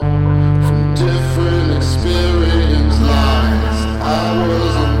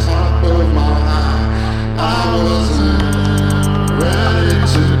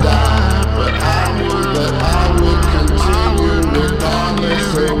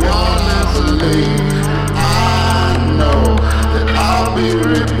believe. I know that I'll be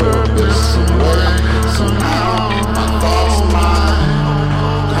repurposed some way, somehow. My thoughts, my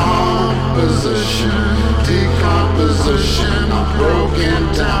composition, decomposition. I'm broken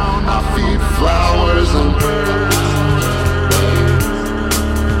down. I feed flowers and birds.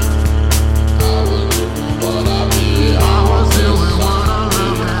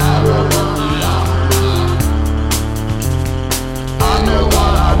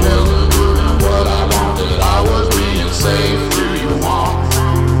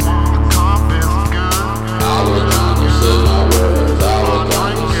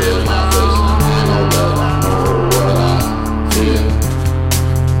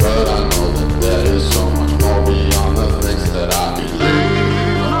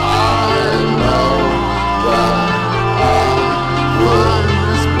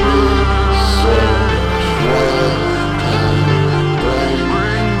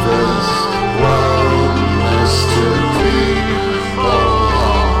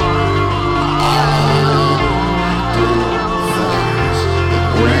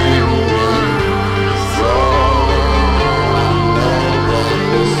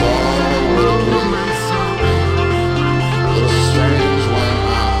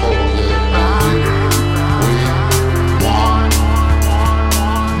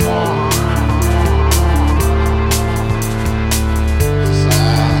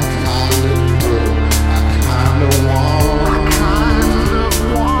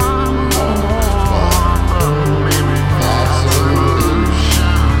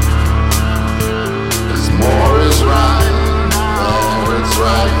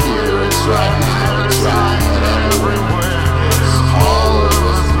 Right now, it's right.